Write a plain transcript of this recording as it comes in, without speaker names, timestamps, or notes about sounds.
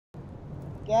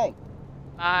Okay.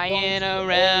 Flying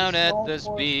around at the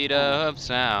speed of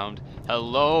sound.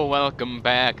 Hello, welcome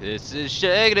back. This is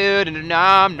Shake Dude and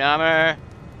Nom Nommer.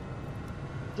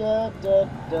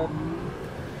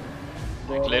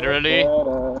 Like literally?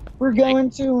 We're going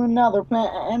to another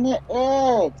planet.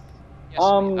 Yes, we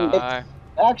are. It's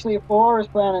actually a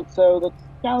forest planet, so that's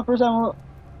kind of the first time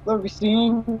we'll be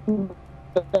seeing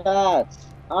that.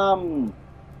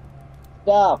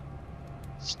 Stuff.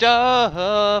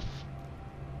 Stuff.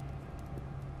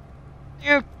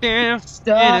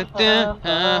 Stuff.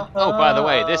 Oh, by the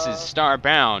way, this is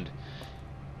Starbound.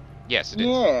 Yes, it is.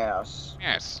 Yes.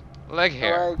 Yes. Look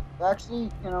here. So I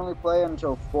actually can only play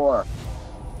until 4.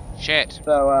 Shit.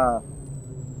 So,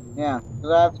 yeah,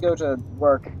 because I have to go to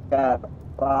work at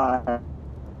 5.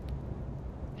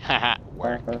 Haha,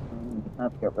 work. I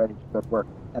have to get ready to go to work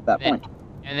at that point.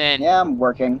 And then... Yeah, I'm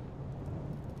working.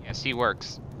 Yes, he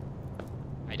works.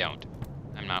 I don't.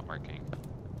 I'm not working.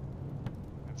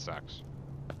 That sucks.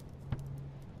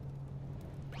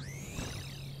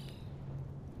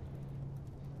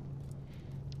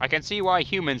 I can see why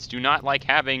humans do not like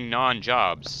having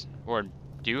non-jobs. Or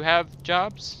do have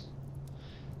jobs?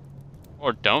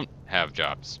 Or don't have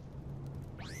jobs.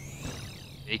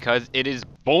 Because it is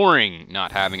boring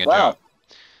not having a job.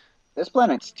 This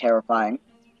planet's terrifying.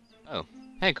 Oh,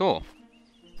 hey, cool.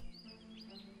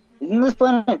 Isn't this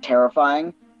planet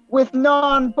terrifying? With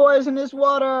non-poisonous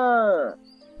water!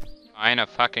 Fine a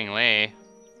fucking lay.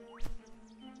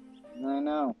 I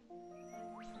know.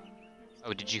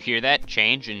 Oh, did you hear that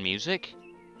change in music?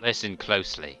 Listen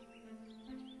closely.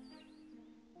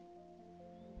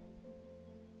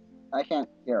 I can't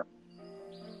hear.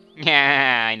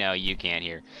 Yeah, I know you can't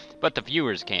hear. But the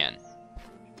viewers can.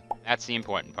 That's the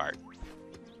important part.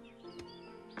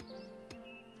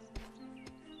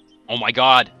 Oh my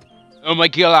god! Oh my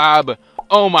glob!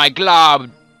 Oh my glob!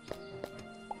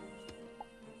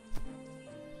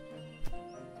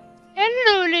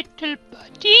 Hello, little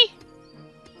buddy.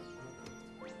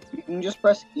 You can just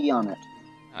press E on it.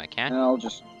 Oh, I can? And I'll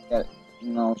just get it.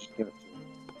 And I'll just give it to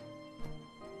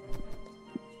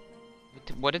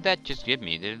you. What did that just give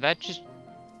me? Did that just...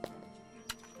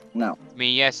 No. I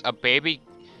mean, yes, a baby...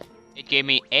 It gave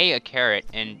me A, a carrot,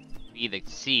 and B, the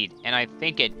seed. And I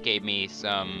think it gave me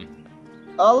some...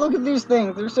 Oh, look at these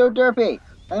things. They're so derpy.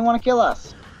 They want to kill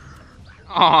us.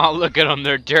 Aw, look at them,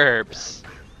 they're derps.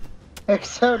 They're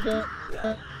so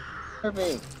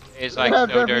derpy. It's like Look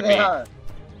how so derpy they derpy. are.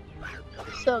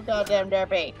 So goddamn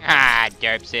derpy. Ah,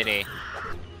 derp city.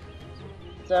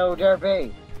 So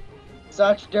derpy.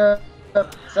 Such derp.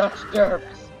 Such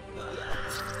derps.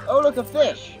 Oh, look, a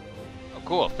fish. Oh,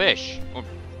 cool, fish. Or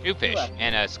 2 fish,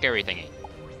 and a scary thingy.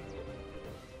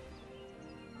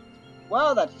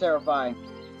 Wow, that's terrifying.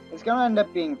 It's gonna end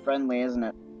up being friendly, isn't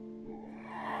it?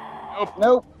 Nope.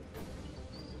 Nope.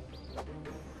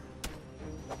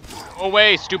 Go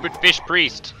away, stupid fish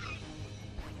priest.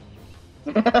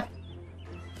 That's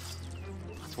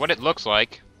what it looks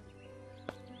like.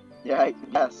 Yeah,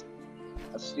 yes.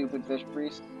 A stupid fish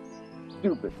priest.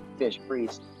 Stupid fish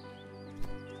priest.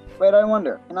 Wait, I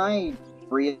wonder, can I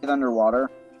breathe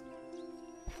underwater?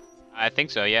 I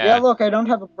think so, yeah. Yeah, look, I don't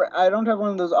have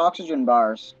one of those oxygen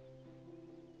bars.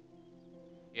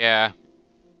 Yeah.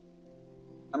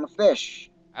 I'm a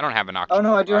fish. I don't have an oxygen Oh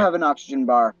no, I do bar. have an oxygen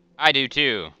bar. I do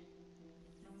too.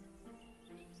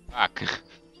 Fuck.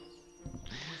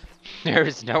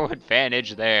 There's no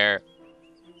advantage there.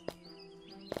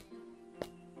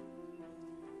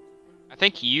 I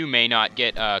think you may not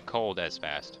get cold as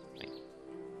fast.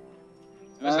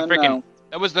 That was the frickin' No.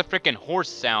 That was the frickin' horse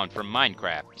sound from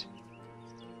Minecraft.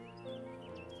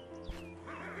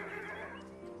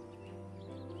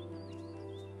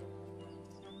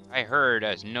 I heard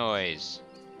a noise.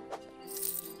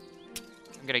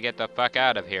 I'm gonna get the fuck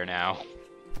out of here now.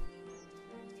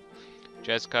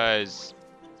 Just cause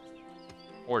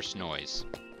horse noise.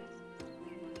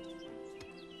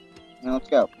 Now let's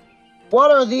go.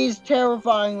 What are these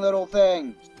terrifying little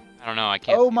things? I don't know, I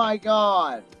can't Oh see my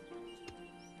god.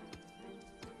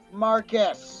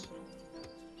 Marcus.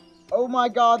 Oh my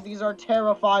god, these are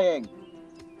terrifying.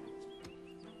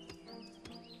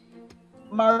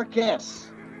 Marcus.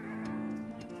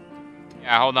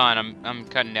 Yeah, hold on, I'm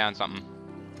cutting down something.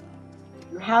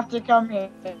 You have to come here.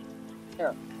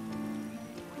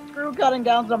 Screw cutting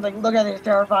down something. Look at these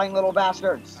terrifying little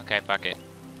bastards. Okay, fuck it.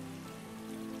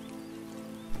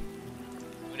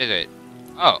 What is it?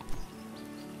 Oh.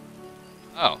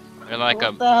 Oh, they're like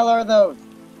What the hell are those?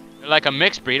 They're like a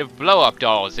mixed breed of blow-up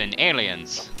dolls and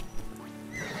aliens.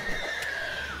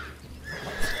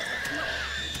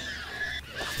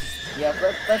 Yeah,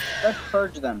 let's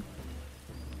purge them.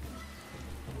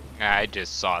 I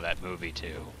just saw that movie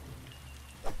too.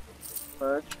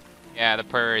 Purge. Yeah, The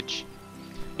Purge.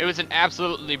 It was an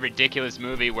absolutely ridiculous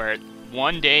movie where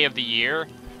one day of the year,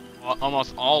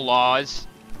 almost all laws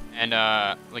and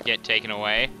like get taken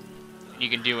away. You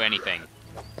can do anything.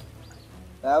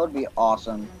 That would be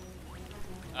awesome.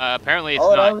 Apparently it's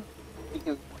All I not would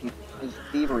think is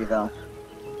thievery, though.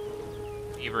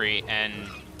 thievery and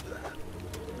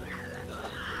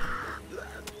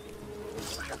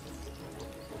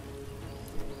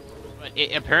but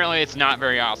apparently it's not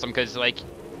very awesome because like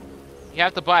you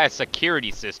have to buy a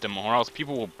security system or else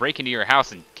people will break into your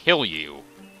house and kill you.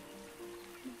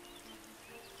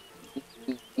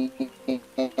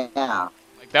 Yeah.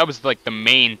 Like that was like the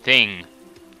main thing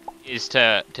is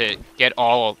to get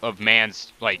all of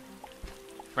man's like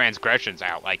transgressions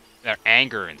out, like their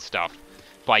anger and stuff,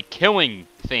 by killing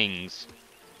things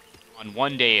on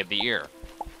one day of the year.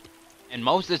 And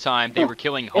most of the time, they were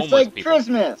killing homeless It's like people.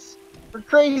 Christmas for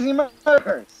crazy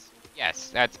murders. Yes,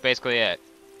 that's basically it.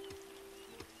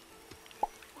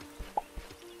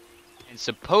 And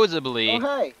supposedly... Oh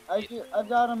hey, I've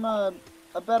got him a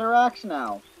better axe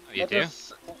now. Oh, you do?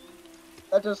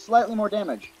 That does slightly more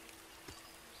damage.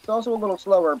 It's also a little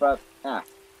slower, but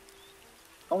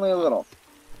only a little.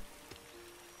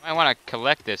 I want to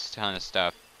collect this ton of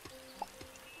stuff.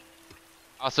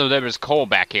 Also, there was coal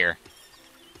back here.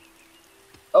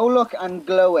 Oh look, I'm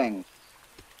glowing.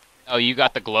 Oh, you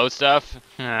got the glow stuff?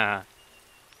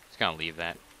 Just gonna leave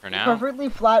that for A now. perfectly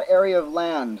flat area of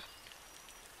land.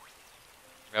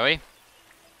 Really?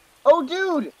 Oh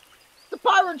dude! The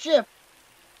pirate ship!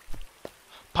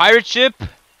 Pirate ship?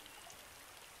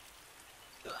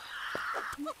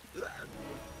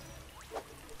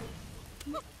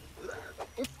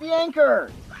 It's the anchor!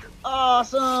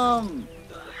 Awesome!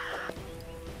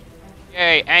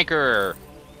 Yay, anchor!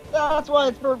 That's why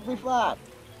it's perfectly flat.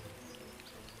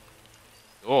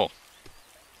 Cool.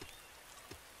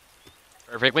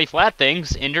 Perfectly flat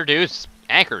things introduce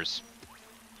anchors.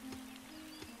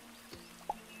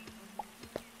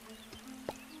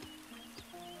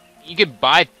 You could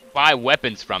buy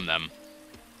weapons from them.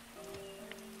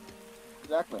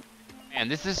 Exactly. Man,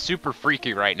 this is super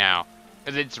freaky right now.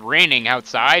 Because it's raining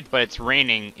outside, but it's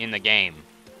raining in the game.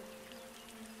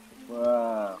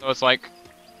 Wow. So it's like,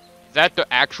 is that the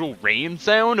actual rain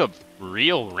sound of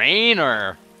real rain,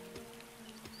 or?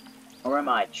 Or am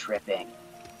I tripping?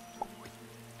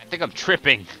 I think I'm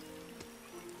tripping.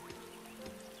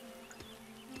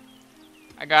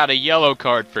 I got a yellow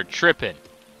card for tripping.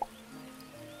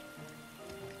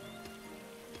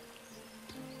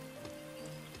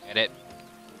 Get it?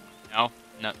 No?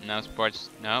 No, no sports?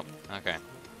 No? Okay.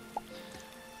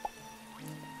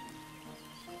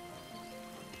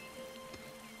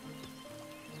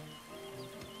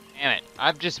 Damn it.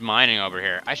 I'm just mining over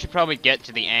here. I should probably get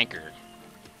to the anchor.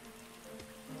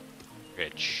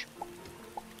 Rich.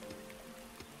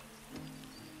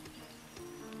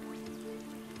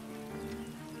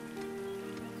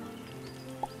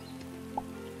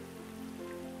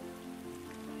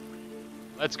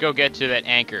 Let's go get to that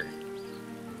anchor.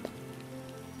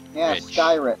 Yeah, Rich.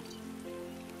 Skyrit.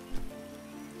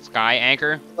 Sky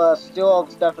anchor? Steal all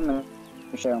the stuff in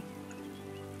the show.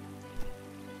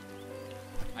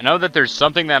 I know that there's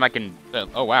something that I can...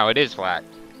 oh wow, it is flat.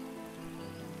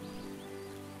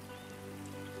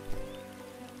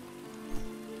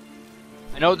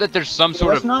 I know that there's some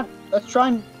sort of... Let's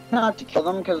try not to kill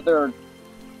them because they're,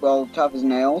 well, tough as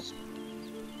nails.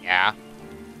 Yeah.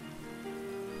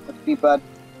 Let's be buddy.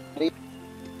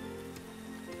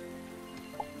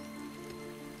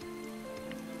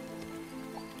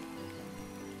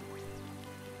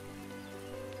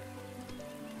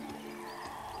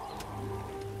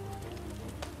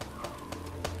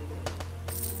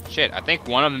 Shit, I think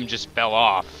one of them just fell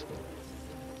off.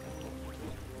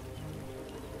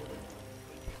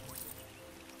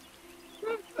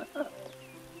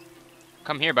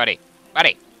 Come here, buddy.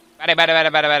 Buddy! Buddy, buddy, buddy,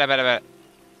 buddy, buddy, buddy, buddy.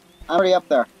 I'm already up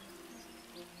there.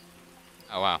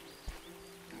 Oh, wow.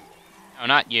 No,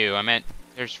 not you. I meant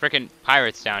there's frickin'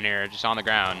 pirates down here just on the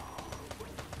ground.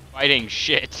 Fighting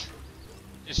shit.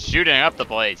 Just shooting up the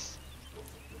place.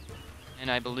 And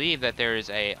I believe that there is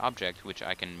a object which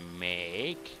I can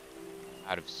make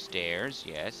out of stairs.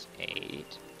 Yes,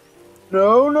 8.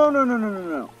 No, no, no, no, no, no,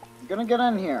 no. I'm gonna get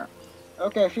in here.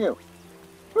 Okay, phew.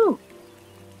 Whew.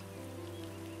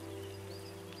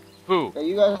 Fu. Okay,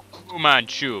 you guys. Fu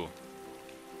Manchu.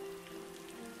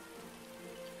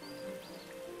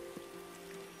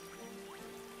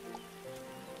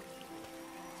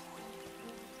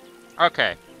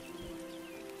 Okay.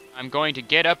 I'm going to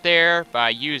get up there by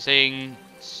using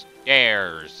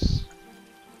stairs.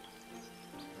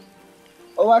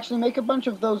 Oh, actually, make a bunch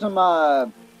of those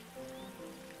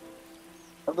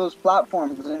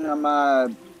platforms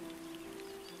and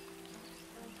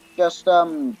just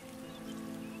oh,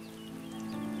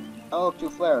 2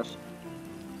 flares.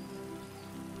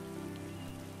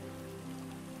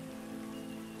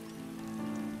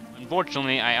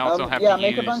 Unfortunately, I also have Yeah, to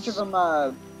make a bunch of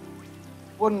use...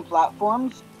 wooden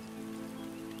platforms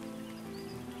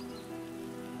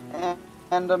and,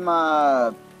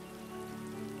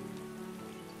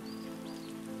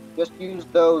 just use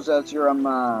those as your and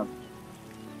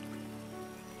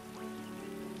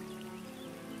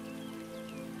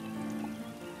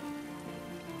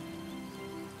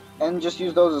just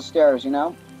use those as stairs, you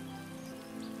know?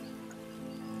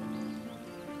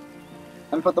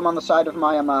 And put them on the side of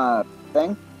my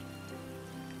thing.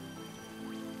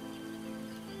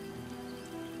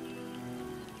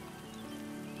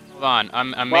 Hold on,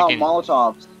 I'm Wow, making...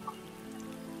 Molotovs.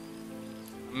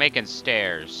 I'm making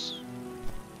stairs.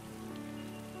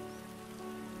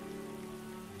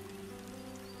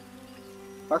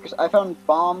 Marcus, I found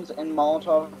bombs and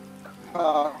Molotov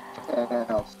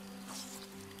cocktails.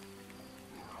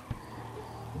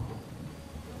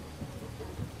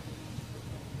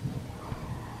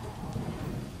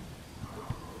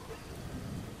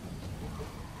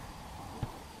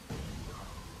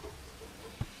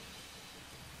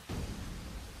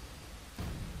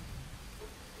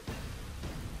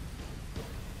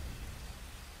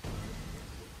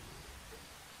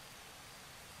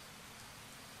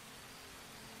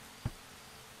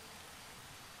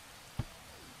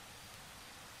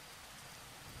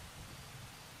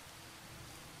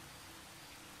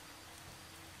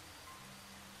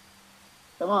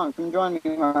 Come on, come join me,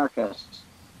 Marcus.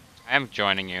 I am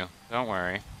joining you. Don't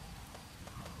worry.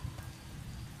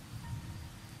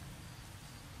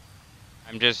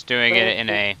 I'm just doing it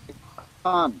in a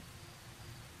Come.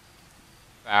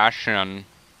 fashion.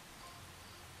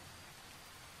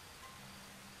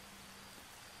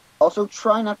 Also,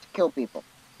 try not to kill people.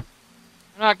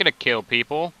 I'm not gonna kill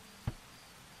people.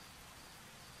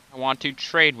 I want to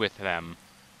trade with them.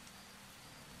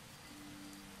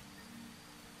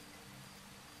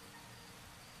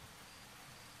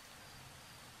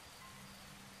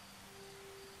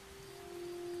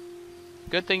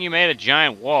 Good thing you made a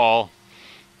giant wall.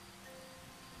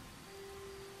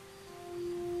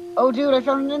 Oh, dude, I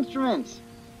found an instrument.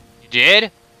 You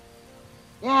did?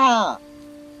 Yeah.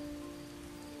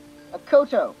 A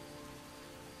koto.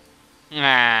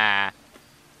 Ah.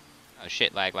 Oh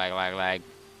shit, lag.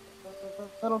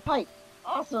 Little pipe.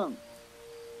 Awesome.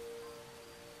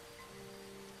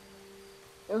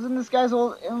 It was in this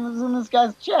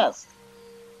guy's chest.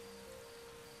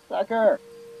 Sucker.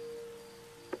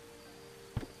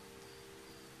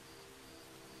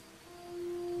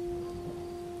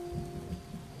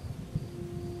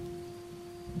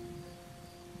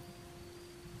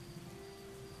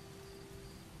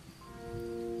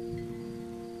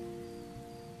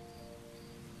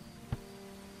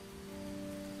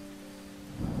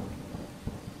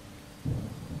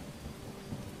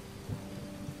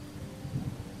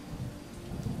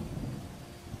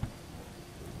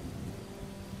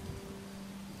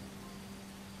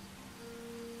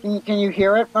 Can you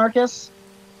hear it, Marcus?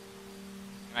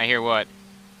 I hear what?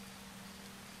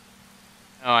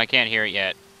 Oh, I can't hear it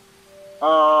yet.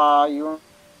 You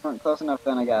weren't close enough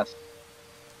then, I guess.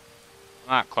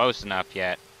 I'm not close enough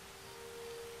yet.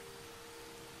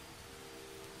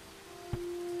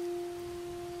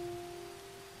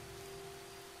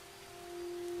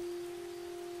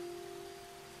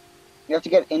 You have to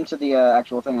get into the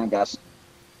actual thing, I guess.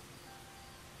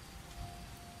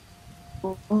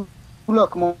 Ooh,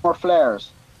 look, more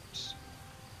flares.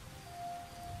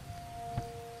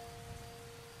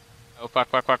 Oh,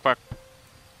 fuck.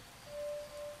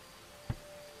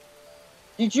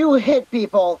 Did you hit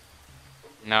people?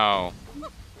 No.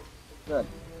 Good.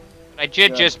 I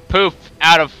did Good. just poof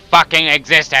out of fucking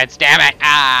existence, damn it!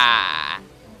 Ah!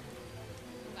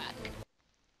 Fuck.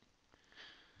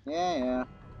 Yeah.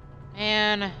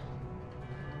 Man.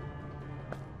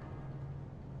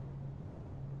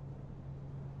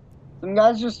 Some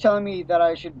guy's just telling me that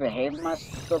I should behave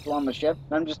myself on the ship,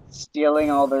 and I'm just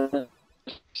stealing all their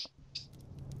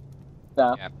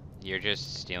stuff. Yep, you're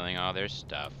just stealing all their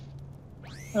stuff.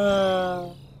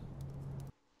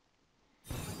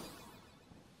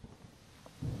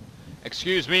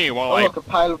 Excuse me while I Look, a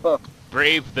pile of books.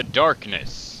 brave the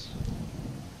darkness.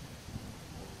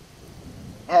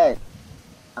 Hey,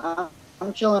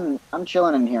 I'm chilling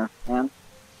in here, man.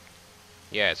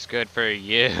 Yeah, it's good for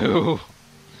you.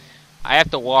 I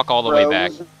have to walk all the way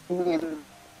back. Frozen in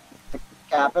the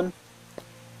cabin.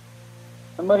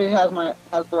 Somebody has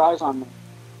their eyes on me.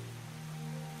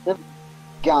 This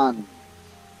gun.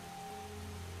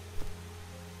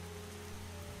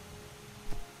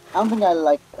 I don't think I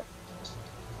like this.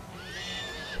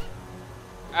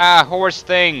 Ah, horse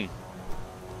thing.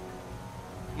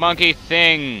 Monkey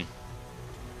thing.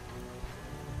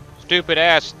 Stupid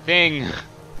ass thing.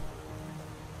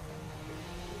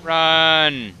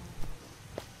 Run.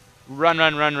 Run,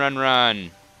 run, run, run, run.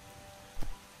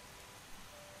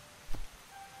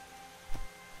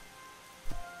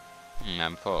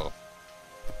 I'm full.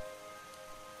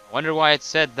 Wonder why it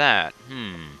said that.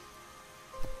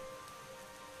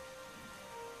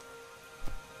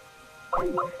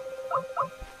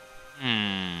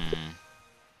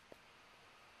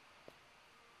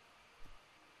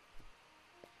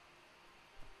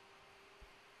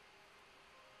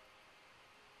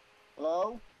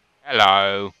 Hello?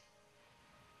 Hello.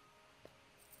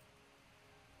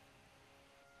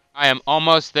 I am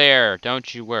almost there,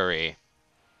 don't you worry.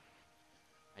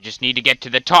 I just need to get to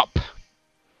the top.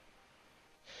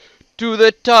 To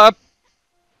the top.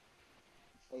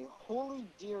 A holy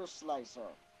deer slicer.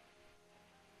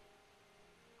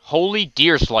 Holy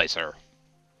deer slicer.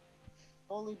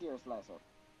 Holy deer slicer.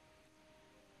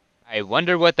 I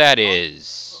wonder what that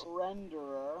is.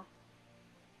 Renderer.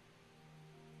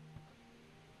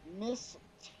 Miss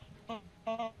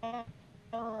Terror.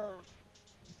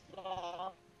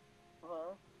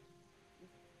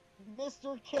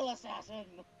 Mr. Kill Assassin.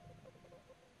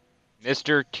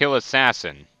 Mr. Kill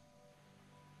Assassin.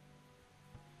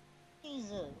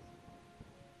 Jesus.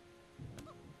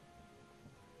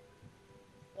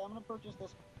 Yeah, I'm gonna purchase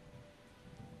this.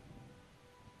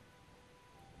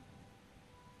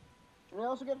 Should we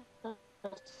also get a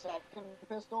second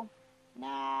pistol?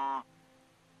 Nah.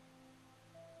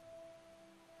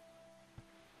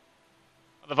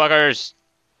 Motherfuckers.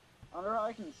 I wonder how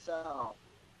I can sell.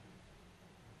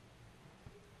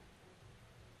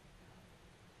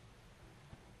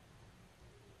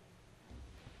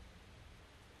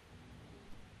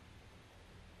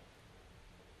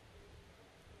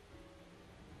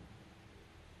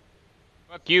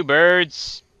 Fuck you,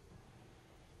 birds.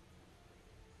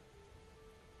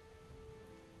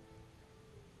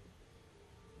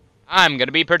 I'm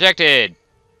gonna be protected.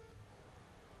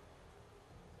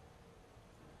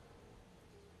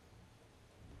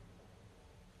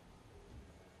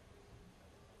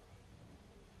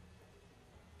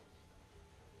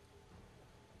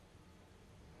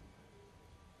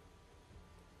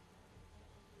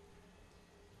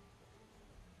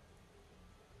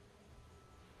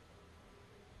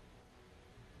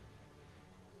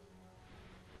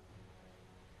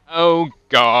 Oh,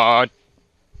 God.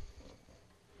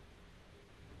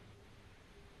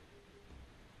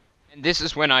 And this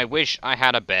is when I wish I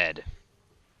had a bed.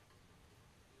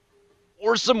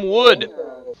 Or some wood.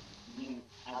 You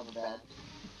have a bed.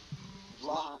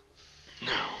 Lot.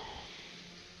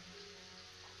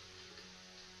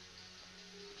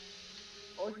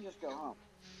 Or you can just go home.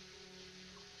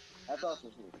 That's also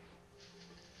sweet.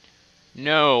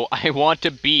 No, I want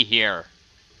to be here.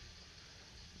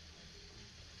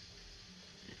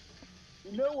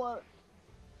 You know what?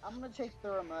 I'm gonna take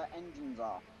the engines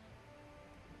off.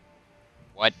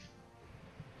 What?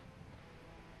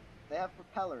 They have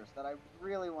propellers that I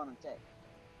really want to take.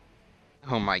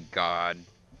 Oh my God.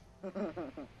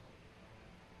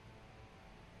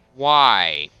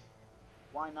 Why?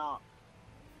 Why not?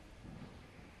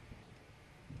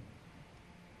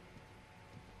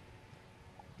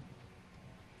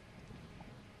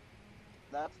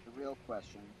 That's the real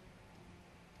question.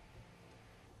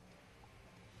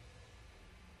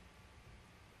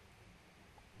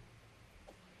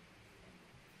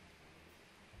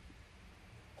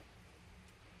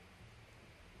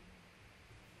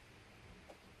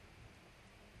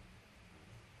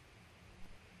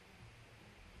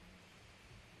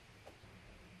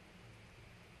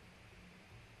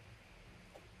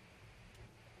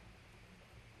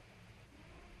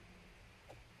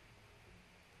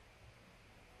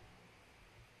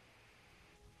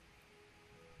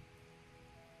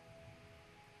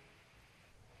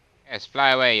 Yes, fly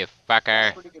away, you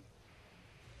fucker. Pretty good.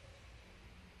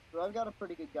 So I've got a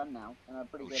pretty good gun now, and a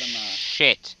pretty Oh, good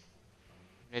shit.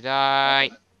 Did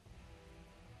I?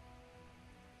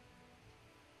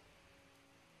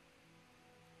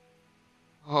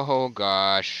 Oh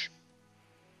gosh.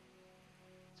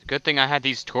 It's a good thing I had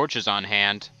these torches on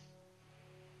hand.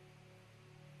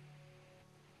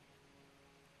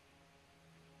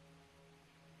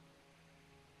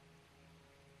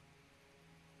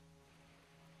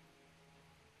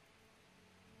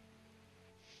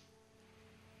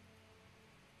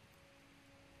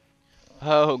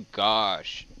 Oh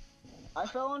gosh. I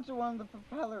fell into one of the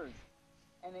propellers,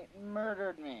 and it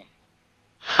murdered me.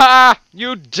 Ha!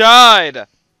 You died!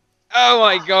 Oh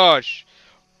my Ah! gosh!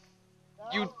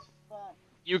 That You was fun.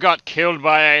 you got killed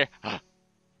by a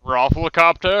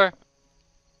rafflecopter?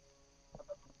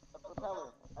 A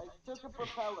propeller. I took a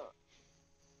propeller.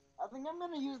 I think I'm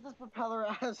gonna use this propeller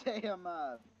as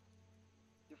a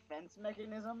defense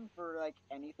mechanism for like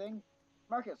anything.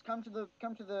 Marcus, come to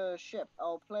the ship.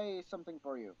 I'll play something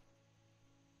for you.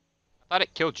 I thought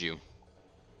it killed you.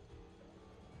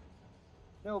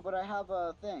 No, but I have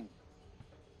a thing.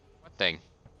 What thing?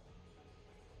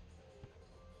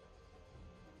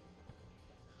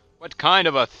 What kind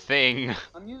of a thing?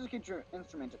 A music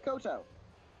instrument. A koto.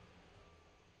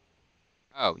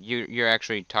 Oh, you're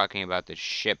actually talking about the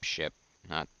ship,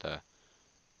 not the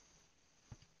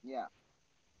Yeah.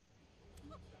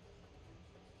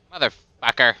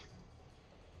 motherfucker.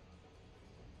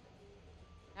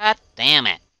 God damn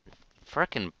it.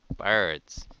 Frickin'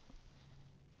 birds.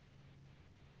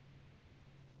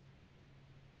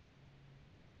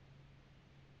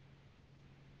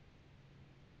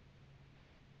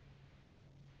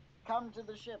 Come to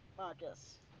the ship,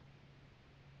 Marcus.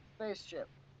 Spaceship.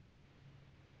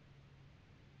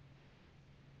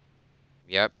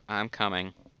 Yep, I'm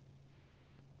coming.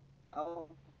 I'll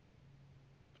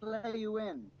play you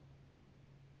in.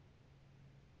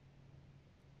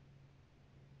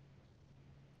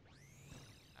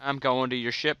 I'm going to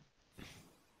your ship.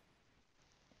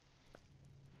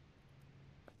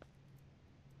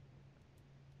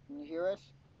 Can you hear it?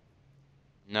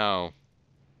 No.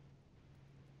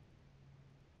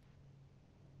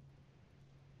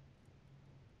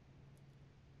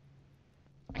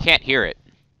 I can't hear it.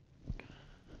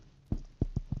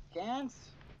 Can't?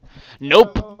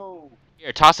 Nope. No.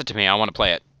 Here, toss it to me. I want to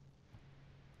play it.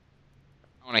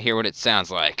 I want to hear what it sounds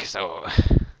like.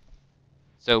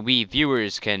 So we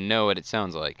viewers can know what it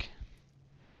sounds like.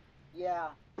 Yeah.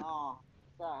 Oh.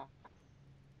 Sorry.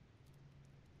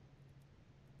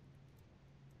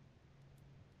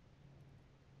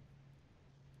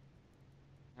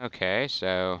 Okay,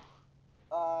 so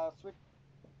Switch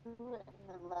to it and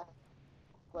then left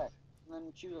click. And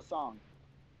then choose a song.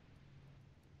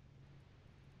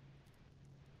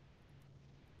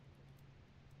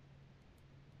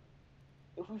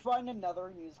 If we find another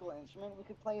musical instrument, we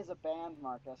could play as a band,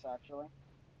 Marcus, actually.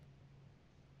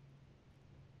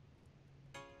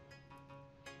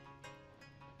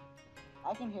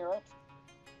 I can hear it.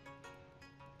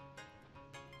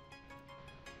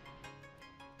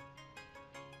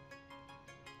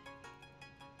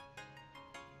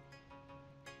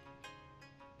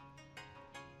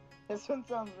 This one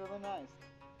sounds really nice.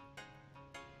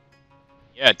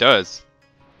 yeah, it does.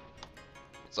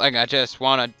 It's like I just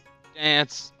want to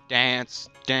dance, dance,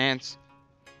 dance.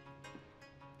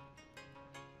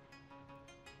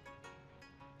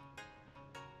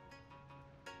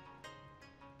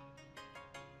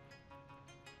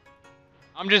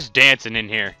 I'm just dancing in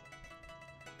here.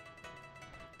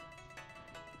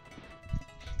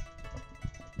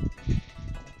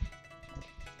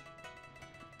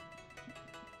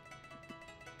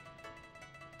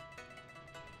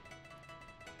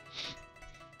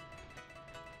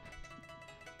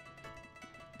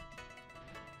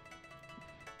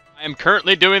 I am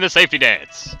currently doing the safety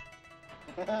dance.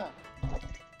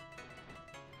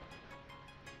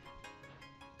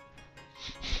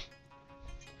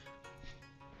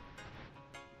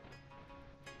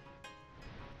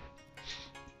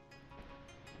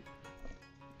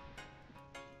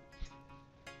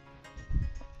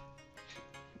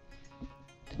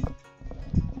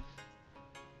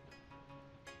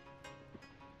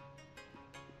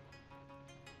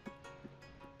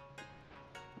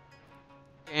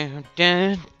 Dun,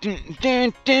 dun, dun,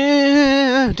 dun,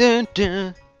 dun, dun,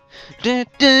 dun, dun,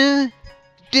 dun,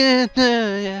 dun,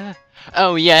 dun, yeah.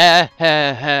 Oh yeah,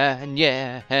 yeah,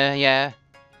 yeah.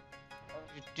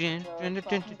 Dun, dun, dun, dun,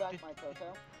 Talking dun, back dun. my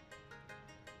koto.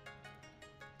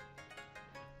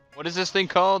 What is this thing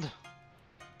called?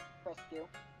 Press Q.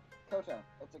 Koto.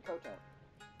 It's a koto.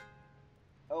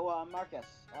 Oh, Marcus,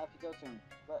 I have to go soon,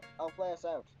 but I'll play us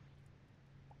out.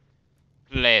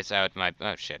 Play us out, my.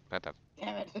 Oh shit! What the?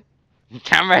 Damn it.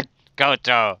 Damn it,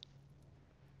 Goto.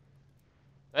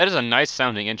 That is a nice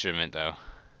sounding instrument, though.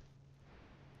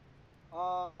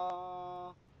 Uh,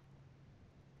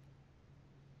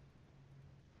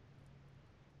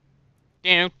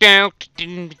 Dun, dun,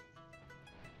 dun.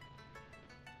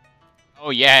 Oh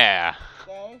yeah.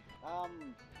 okay. Bye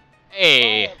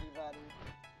Hey. everybody.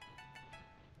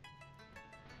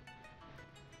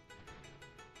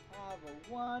 Have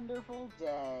a wonderful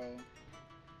day.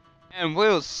 And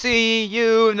we'll see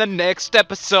you in the next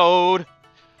episode.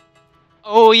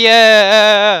 Oh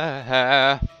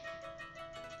yeah.